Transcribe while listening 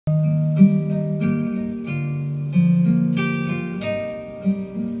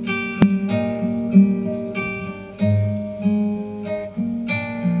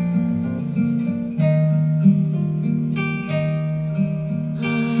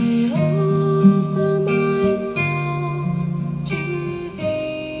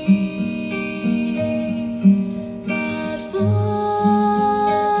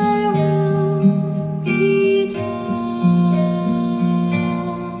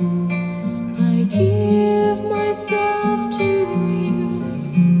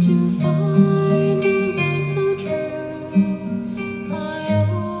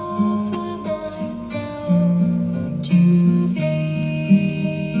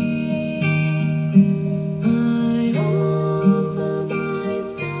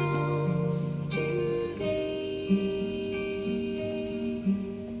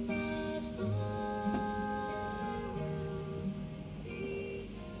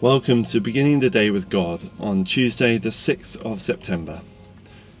Welcome to Beginning the Day with God on Tuesday the 6th of September.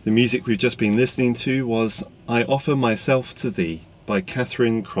 The music we've just been listening to was I Offer Myself to Thee by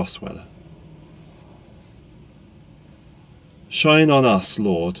Catherine Crossweller. Shine on us,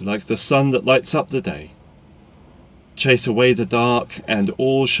 Lord, like the sun that lights up the day. Chase away the dark and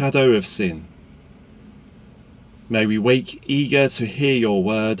all shadow of sin. May we wake eager to hear your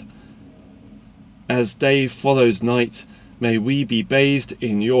word. As day follows night, may we be bathed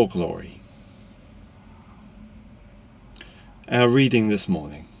in your glory. Our reading this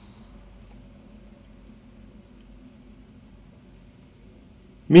morning.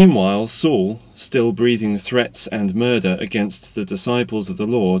 Meanwhile, Saul, still breathing threats and murder against the disciples of the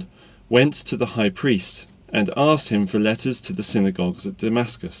Lord, went to the high priest and asked him for letters to the synagogues at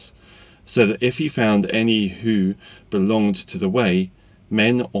Damascus, so that if he found any who belonged to the way,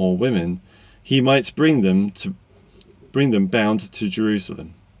 men or women, he might bring them bound to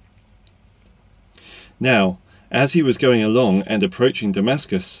Jerusalem. Now, as he was going along and approaching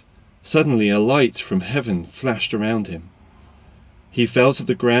Damascus, suddenly a light from heaven flashed around him. He fell to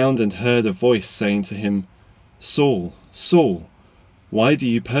the ground and heard a voice saying to him, "Saul, Saul, why do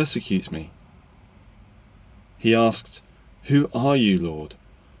you persecute me?" He asked, "Who are you, Lord?"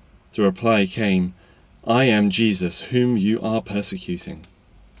 The reply came, "I am Jesus, whom you are persecuting."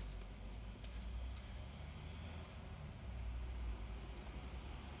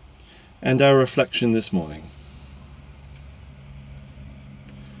 And our reflection this morning.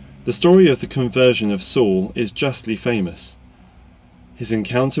 The story of the conversion of Saul is justly famous. His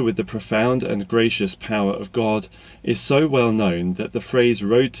encounter with the profound and gracious power of God is so well known that the phrase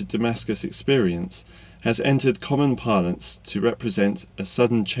 "road to Damascus experience" has entered common parlance to represent a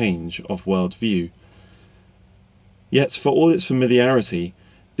sudden change of world view. Yet for all its familiarity,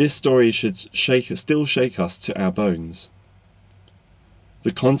 this story should still shake us to our bones.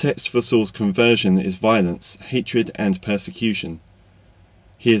 The context for Saul's conversion is violence, hatred, and persecution.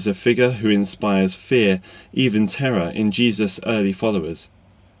 He is a figure who inspires fear, even terror, in Jesus' early followers.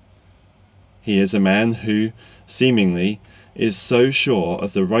 He is a man who, seemingly, is so sure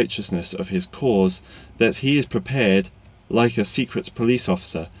of the righteousness of his cause that he is prepared, like a secret police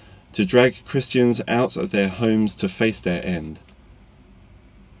officer, to drag Christians out of their homes to face their end.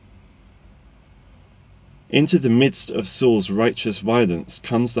 Into the midst of Saul's righteous violence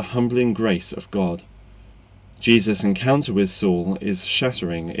comes the humbling grace of God. Jesus' encounter with Saul is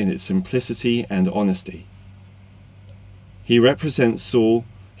shattering in its simplicity and honesty. He presents Saul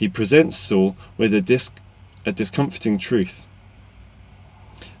with a discomforting truth,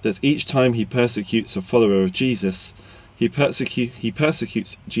 that each time he persecutes a follower of Jesus, he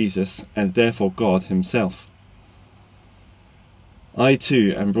persecutes Jesus and therefore God himself. I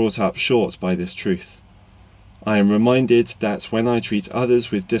too am brought up short by this truth. I am reminded that when I treat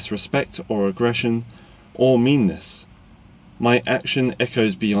others with disrespect or aggression or meanness, my action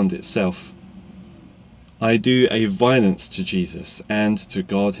echoes beyond itself. I do a violence to Jesus and to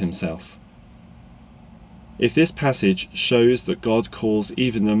God himself. If this passage shows that God calls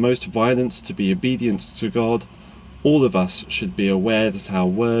even the most violent to be obedient to God, all of us should be aware that our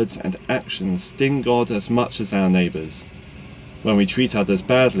words and actions sting God as much as our neighbours. When we treat others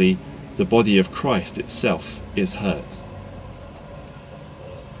badly, the body of Christ itself is hurt.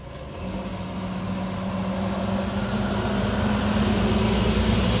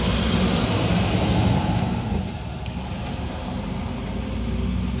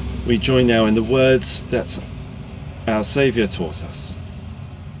 We join now in the words that our Saviour taught us.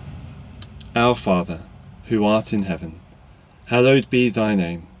 Our Father, who art in heaven, hallowed be thy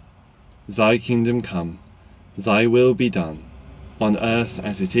name. Thy kingdom come, thy will be done, on earth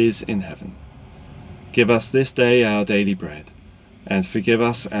as it is in heaven. Give us this day our daily bread, and forgive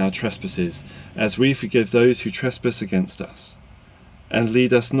us our trespasses, as we forgive those who trespass against us. And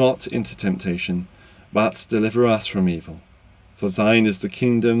lead us not into temptation, but deliver us from evil. For thine is the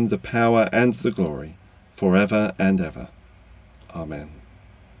kingdom, the power, and the glory, for ever and ever. Amen.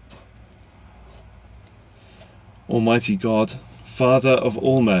 Almighty God, Father of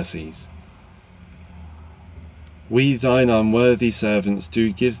all mercies, we thine unworthy servants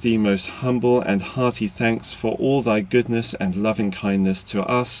do give thee most humble and hearty thanks for all thy goodness and loving kindness to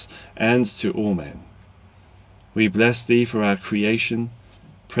us and to all men. We bless thee for our creation,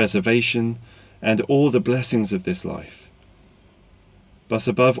 preservation, and all the blessings of this life, but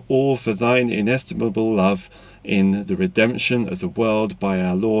above all for thine inestimable love in the redemption of the world by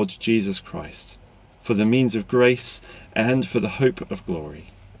our Lord Jesus Christ, for the means of grace and for the hope of glory.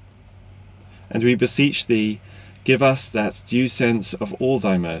 And we beseech thee, give us that due sense of all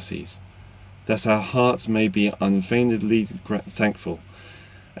thy mercies, that our hearts may be unfeignedly thankful,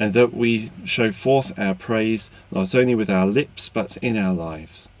 and that we show forth our praise not only with our lips but in our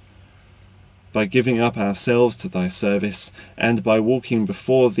lives. By giving up ourselves to thy service, and by walking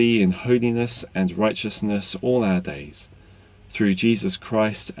before thee in holiness and righteousness all our days, through Jesus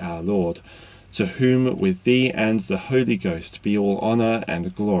Christ our Lord, to whom with thee and the Holy Ghost be all honour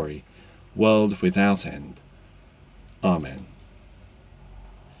and glory, world without end. Amen.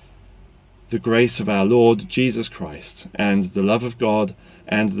 The grace of our Lord Jesus Christ, and the love of God,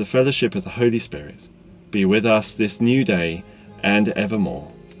 and the fellowship of the Holy Spirit, be with us this new day and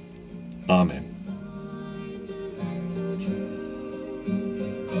evermore. Amen.